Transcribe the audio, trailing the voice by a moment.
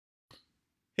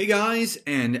Hey guys,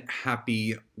 and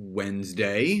happy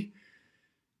Wednesday.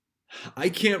 I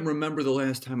can't remember the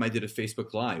last time I did a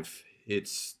Facebook Live.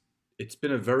 It's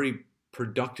been a very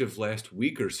productive last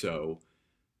week or so.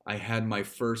 I had my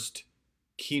first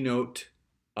keynote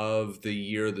of the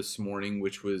year this morning,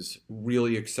 which was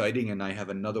really exciting, and I have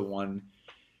another one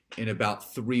in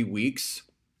about 3 weeks,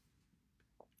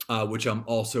 which I'm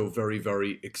also very,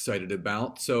 very excited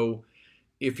about. So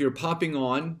if you're popping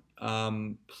on,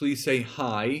 please say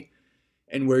hi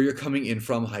and where you're coming in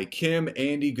from. Hi, Kim,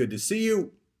 Andy, good to see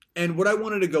you. And what I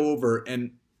wanted to go over,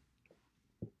 and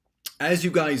as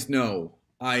you guys know,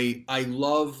 I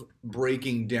love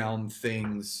breaking down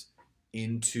things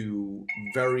into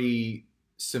very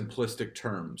simplistic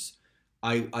terms.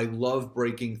 I love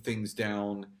breaking things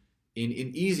down in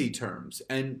easy terms.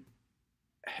 And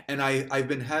I've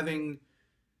been having,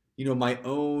 my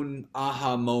own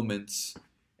aha moments,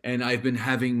 and I've been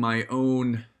having my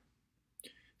own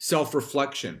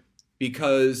self-reflection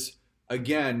because,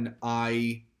 again,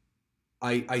 I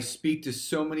speak to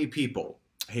so many people.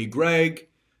 Hey, Greg,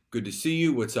 good to see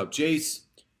you. What's up, Jace?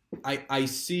 I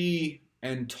see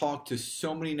and talk to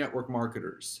so many network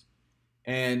marketers,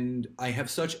 and I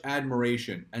have such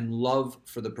admiration and love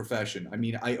for the profession. I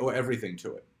mean, I owe everything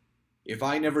to it. If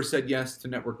I never said yes to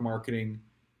network marketing,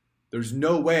 there's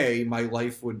no way my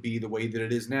life would be the way that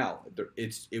it is now.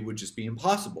 It would just be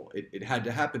impossible. It had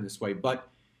to happen this way. But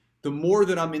the more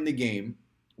that I'm in the game,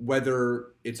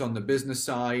 whether it's on the business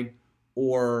side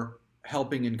or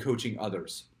helping and coaching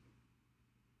others,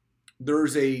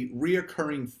 there's a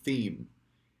reoccurring theme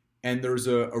and there's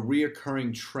a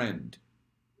reoccurring trend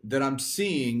that I'm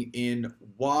seeing in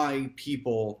why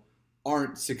people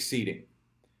aren't succeeding.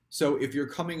 So if you're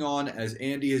coming on as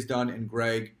Andy has done and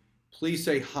Greg, please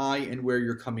say hi and where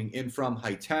you're coming in from.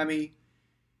 Hi, Tammy.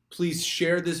 Please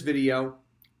share this video,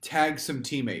 tag some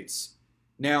teammates.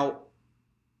 Now,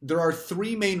 there are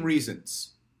three main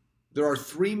reasons. There are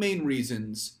three main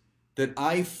reasons that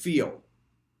I feel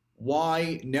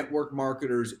why network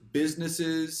marketers'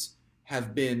 businesses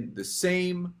have been the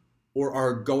same or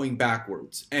are going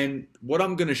backwards. And what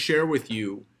I'm going to share with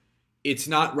you, it's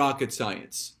not rocket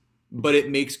science, but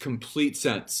it makes complete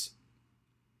sense.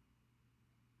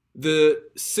 The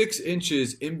 6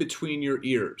 inches in between your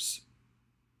ears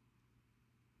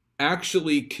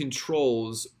actually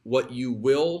controls what you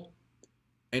will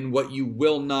and what you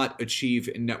will not achieve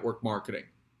in network marketing.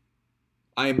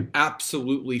 I am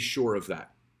absolutely sure of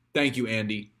that. Thank you,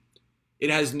 Andy. It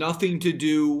has nothing to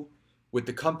do with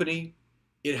the company.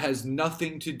 It has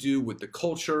nothing to do with the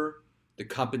culture, the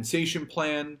compensation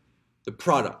plan, the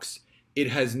products. It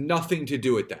has nothing to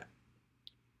do with that.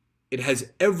 It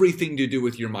has everything to do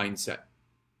with your mindset.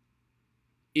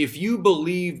 If you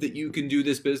believe that you can do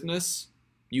this business,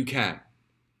 you can.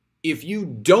 If you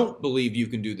don't believe you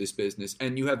can do this business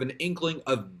and you have an inkling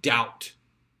of doubt,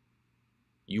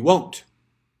 you won't.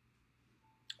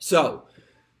 So,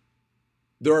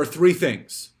 there are 3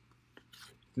 things.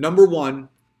 Number one,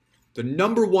 the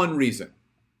number one reason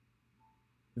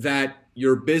that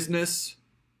your business,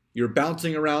 you're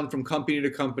bouncing around from company to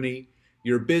company,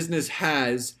 your business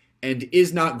has and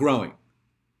is not growing.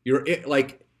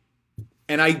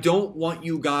 And I don't want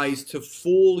you guys to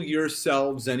fool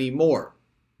yourselves anymore.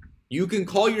 You can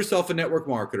call yourself a network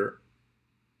marketer,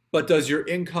 but does your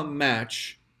income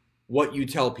match what you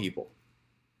tell people?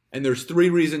 And there's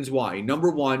 3 reasons why. Number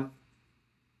one,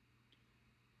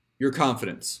 your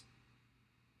confidence.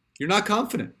 You're not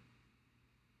confident.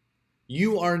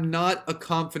 You are not a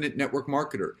confident network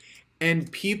marketer.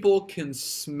 And people can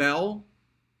smell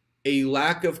a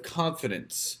lack of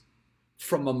confidence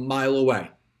from a mile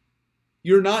away.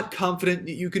 You're not confident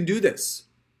that you can do this.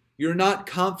 You're not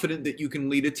confident that you can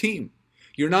lead a team.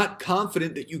 You're not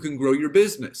confident that you can grow your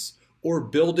business or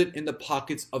build it in the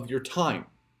pockets of your time.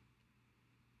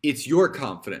 It's your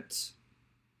confidence.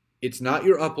 It's not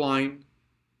your upline.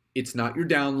 It's not your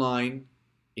downline.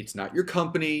 It's not your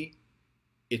company.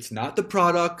 It's not the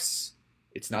products.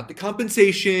 It's not the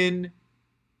compensation.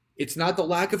 It's not the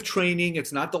lack of training.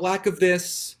 It's not the lack of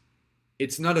this.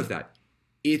 It's none of that.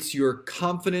 It's your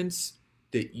confidence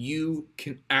that you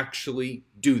can actually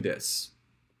do this.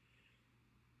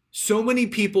 So many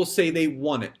people say they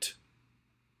want it.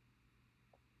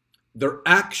 Their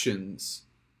actions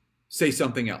say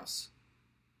something else.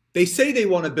 They say they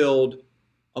want to build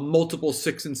a multiple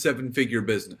 6- and 7-figure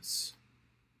business,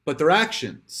 but their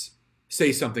actions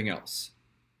say something else.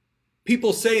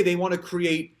 People say they want to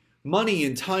create money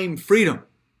and time freedom,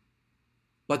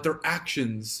 but their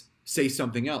actions say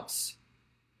something else.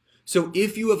 So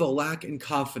if you have a lack in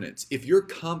confidence, if your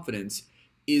confidence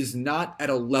is not at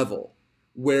a level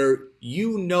where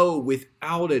you know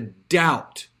without a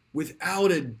doubt,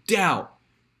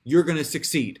 you're going to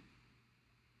succeed.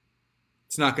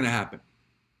 It's not going to happen.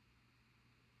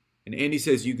 And Andy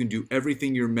says you can do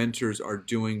everything your mentors are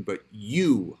doing, but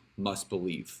you must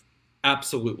believe.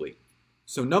 Absolutely.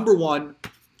 So number one,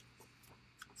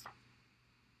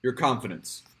 your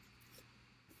confidence.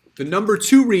 The number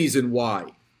two reason why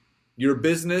your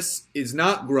business is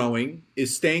not growing,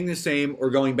 is staying the same,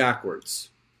 or going backwards.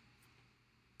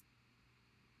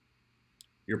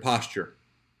 Your posture.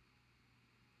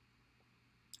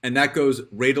 And that goes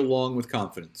right along with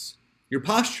confidence. Your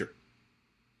posture.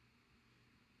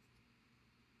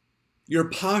 Your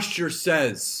posture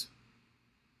says,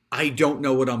 I don't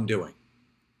know what I'm doing.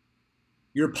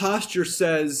 Your posture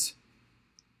says,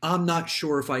 I'm not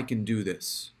sure if I can do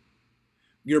this.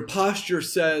 Your posture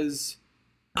says,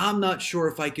 I'm not sure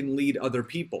if I can lead other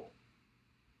people.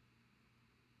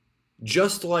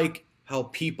 Just like how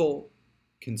people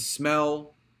can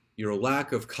smell your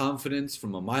lack of confidence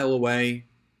from a mile away,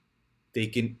 they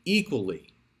can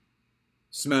equally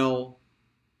smell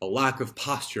a lack of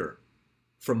posture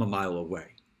from a mile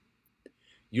away.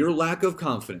 Your lack of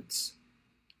confidence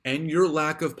and your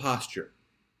lack of posture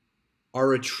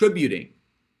are attributing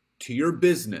to your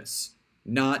business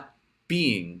not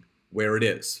being where it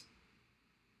is.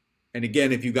 And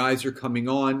again, if you guys are coming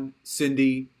on,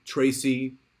 Cindy,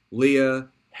 Tracy, Leah,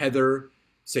 Heather,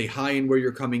 say hi and where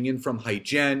you're coming in from. Hi,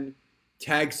 Jen.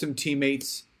 Tag some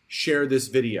teammates. Share this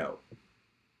video.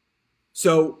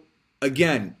 So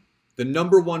again, the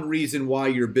number one reason why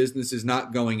your business is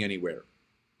not going anywhere,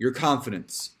 your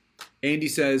confidence. Andy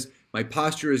says, my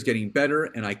posture is getting better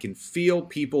and I can feel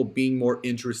people being more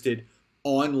interested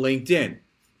on LinkedIn.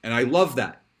 And I love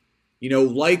that. You know,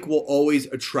 like will always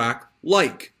attract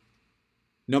like.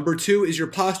 Number two is your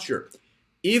posture.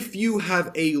 If you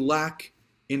have a lack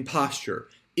in posture,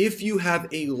 if you have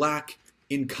a lack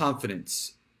in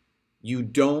confidence, you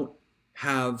don't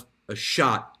have a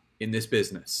shot in this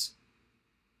business.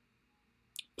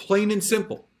 Plain and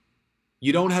simple.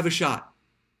 You don't have a shot.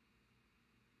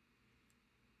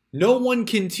 No one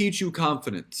can teach you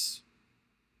confidence.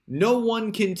 No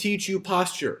one can teach you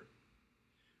posture.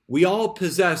 We all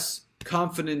possess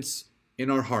confidence in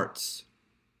our hearts.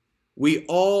 We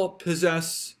all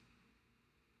possess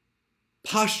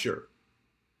posture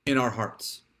in our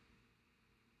hearts.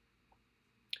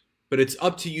 But it's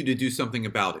up to you to do something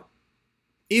about it.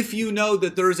 If you know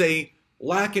that there's a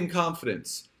lack in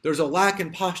confidence, there's a lack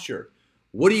in posture,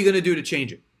 what are you going to do to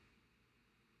change it?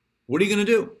 What are you going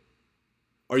to do?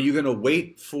 Are you going to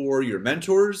wait for your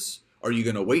mentors? Are you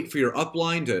going to wait for your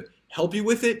upline to help you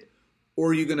with it? Or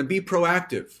are you going to be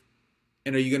proactive?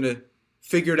 And are you going to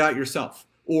figure it out yourself?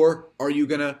 Or are you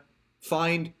going to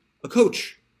find a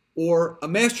coach or a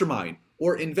mastermind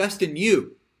or invest in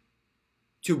you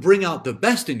to bring out the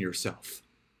best in yourself?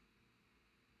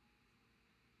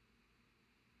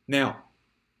 Now,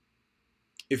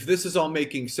 if this is all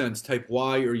making sense, type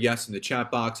Y or yes in the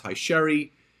chat box. Hi,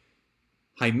 Sherry.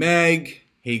 Hi, Meg.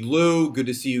 Hey, Lou. Good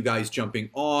to see you guys jumping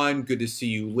on. Good to see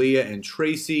you, Leah and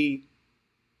Tracy.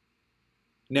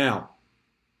 Now,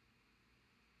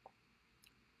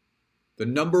 the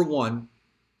number one,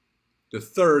 the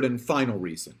third and final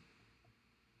reason,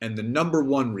 and the number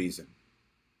one reason,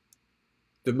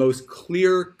 the most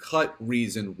clear-cut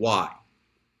reason why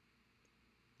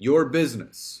your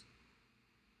business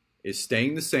is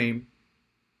staying the same,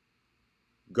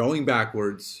 going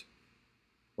backwards,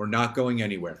 or not going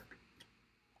anywhere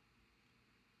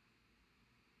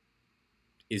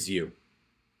is you.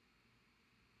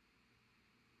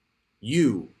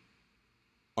 You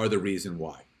are the reason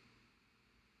why.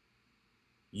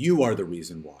 You are the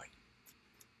reason why.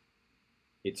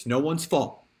 It's no one's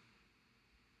fault.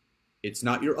 It's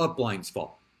not your upline's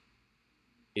fault.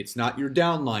 It's not your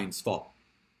downline's fault.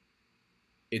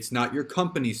 It's not your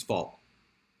company's fault.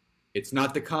 It's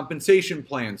not the compensation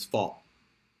plan's fault.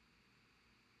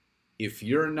 If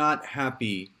you're not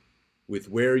happy with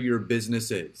where your business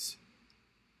is,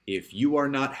 if you are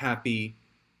not happy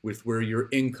with where your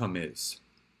income is,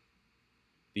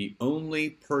 the only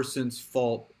person's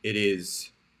fault it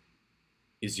is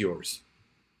yours.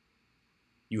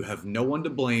 You have no one to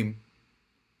blame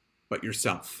but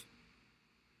yourself.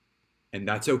 And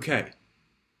that's okay,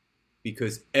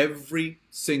 because every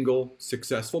single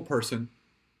successful person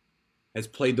has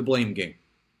played the blame game.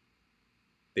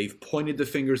 They've pointed the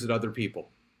fingers at other people.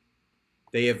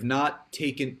 They have not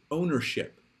taken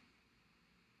ownership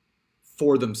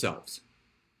for themselves.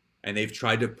 And they've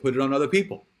tried to put it on other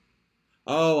people.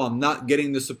 Oh, I'm not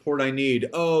getting the support I need.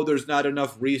 Oh, there's not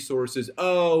enough resources.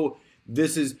 Oh,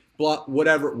 this is blah,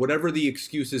 whatever the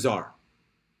excuses are.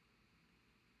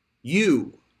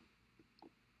 You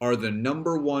are the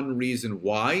number one reason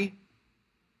why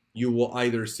you will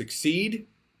either succeed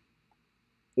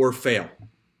or fail.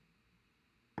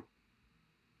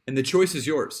 And the choice is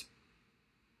yours.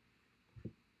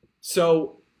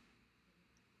 So,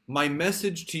 my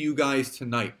message to you guys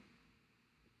tonight,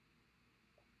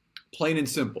 plain and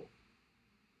simple,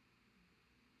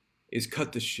 is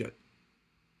cut the shit.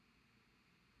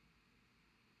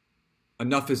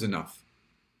 Enough is enough.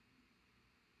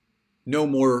 No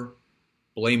more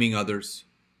blaming others.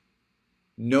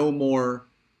 No more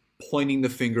pointing the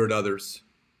finger at others.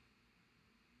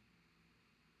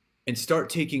 And start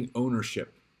taking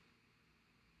ownership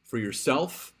for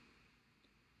yourself,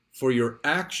 for your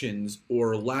actions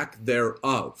or lack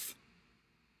thereof,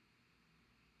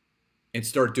 and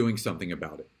start doing something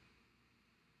about it.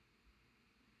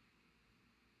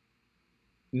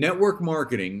 Network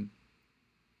marketing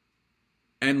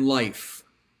and life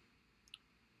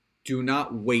do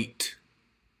not wait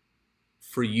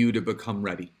for you to become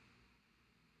ready.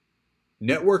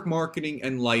 Network marketing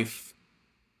and life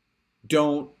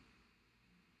don't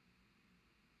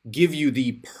give you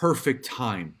the perfect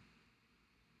time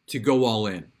to go all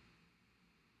in.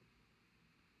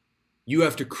 You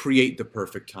have to create the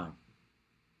perfect time.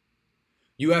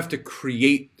 You have to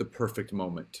create the perfect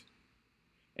moment.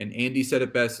 And Andy said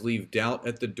it best, leave doubt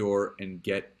at the door and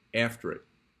get after it.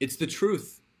 It's the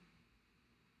truth.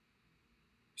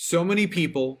 So many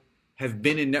people have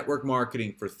been in network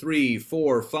marketing for 3,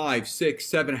 4, 5, 6,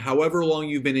 7, however long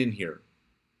you've been in here,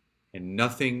 and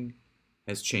nothing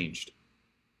has changed.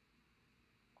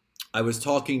 I was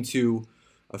talking to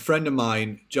a friend of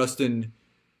mine, Justin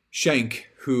Schenk,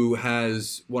 who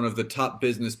has one of the top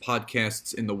business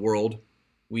podcasts in the world.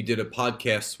 We did a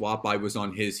podcast swap. I was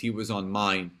on his, he was on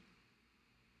mine.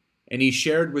 And he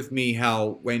shared with me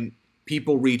how when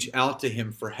people reach out to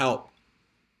him for help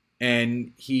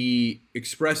and he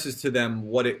expresses to them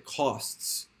what it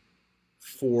costs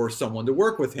for someone to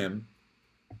work with him,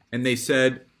 and they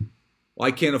said, well,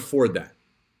 I can't afford that.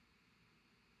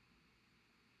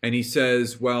 And he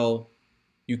says, well,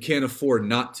 you can't afford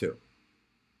not to.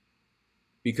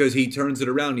 Because he turns it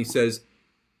around. He says,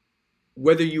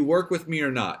 whether you work with me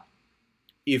or not,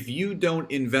 if you don't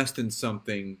invest in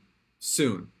something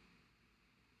soon,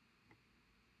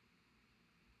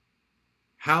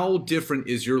 how different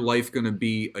is your life going to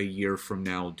be a year from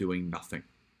now doing nothing?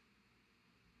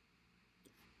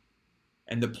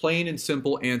 And the plain and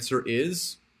simple answer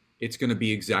is, it's going to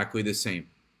be exactly the same.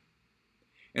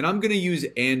 And I'm going to use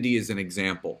Andy as an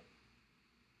example.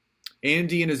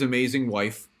 Andy and his amazing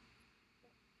wife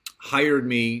hired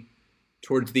me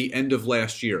towards the end of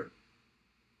last year.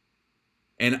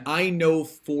 And I know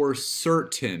for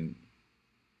certain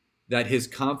that his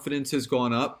confidence has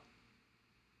gone up,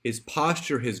 his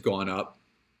posture has gone up,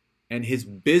 and his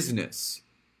business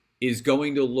is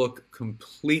going to look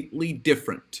completely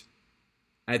different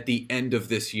at the end of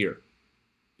this year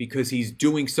because he's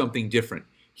doing something different.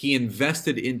 He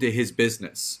invested into his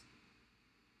business.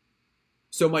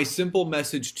 So my simple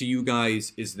message to you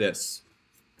guys is this.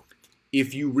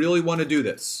 If you really want to do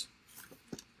this,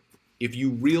 if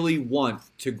you really want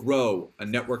to grow a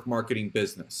network marketing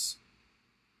business,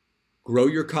 grow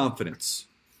your confidence,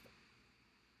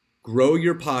 grow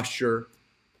your posture,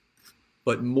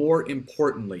 but more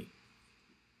importantly,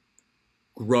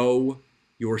 grow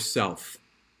yourself.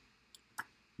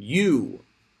 You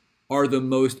are the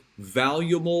most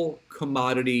valuable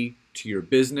commodity to your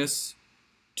business,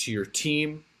 to your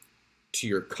team, to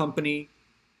your company,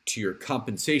 to your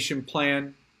compensation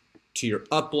plan, to your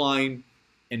upline,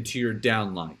 and to your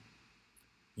downline.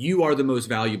 You are the most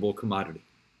valuable commodity.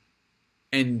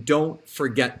 And don't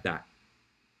forget that.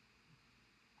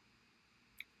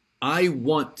 I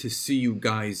want to see you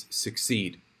guys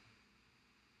succeed.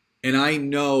 And I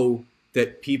know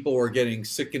that people are getting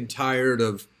sick and tired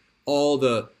of all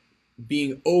the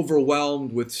being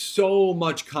overwhelmed with so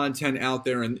much content out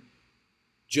there, and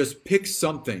just pick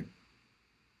something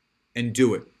and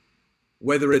do it.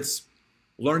 Whether it's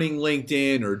learning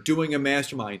LinkedIn or doing a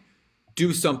mastermind,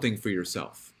 do something for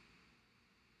yourself.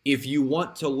 If you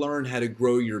want to learn how to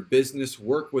grow your business,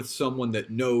 work with someone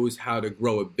that knows how to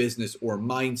grow a business or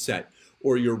mindset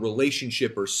or your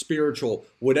relationship or spiritual,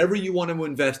 whatever you want to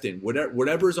invest in,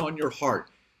 whatever's on your heart,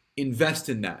 invest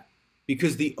in that.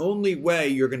 Because the only way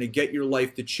you're going to get your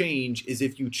life to change is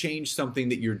if you change something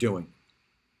that you're doing.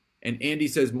 And Andy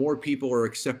says more people are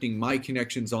accepting my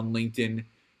connections on LinkedIn,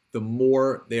 the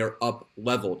more they are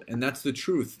up-leveled. And that's the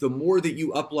truth. The more that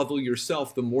you up-level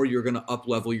yourself, the more you're going to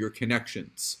up-level your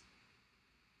connections.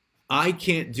 I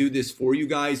can't do this for you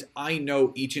guys. I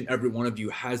know each and every one of you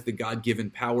has the God-given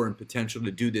power and potential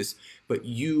to do this, but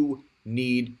you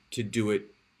need to do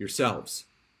it yourselves.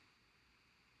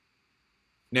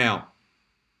 Now,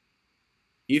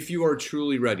 if you are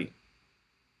truly ready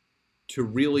to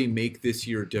really make this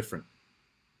year different,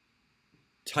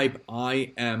 type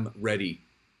 "I am ready"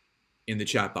 in the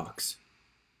chat box.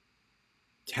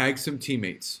 Tag some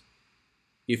teammates.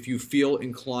 If you feel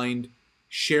inclined,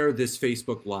 share this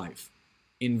Facebook Live.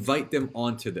 Invite them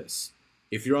onto this.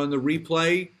 If you're on the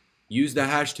replay, use the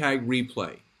hashtag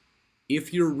replay.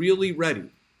 If you're really ready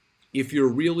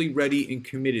and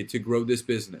committed to grow this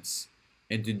business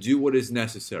and to do what is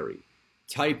necessary,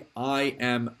 type "I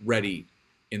am ready"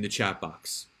 in the chat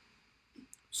box.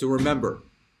 So remember,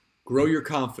 grow your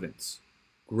confidence,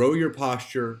 grow your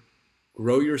posture,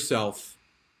 grow yourself,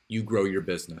 you grow your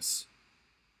business.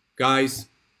 Guys,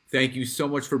 thank you so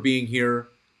much for being here.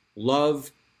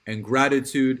 Love and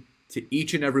gratitude to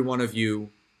each and every one of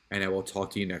you, and I will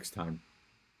talk to you next time.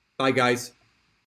 Bye, guys.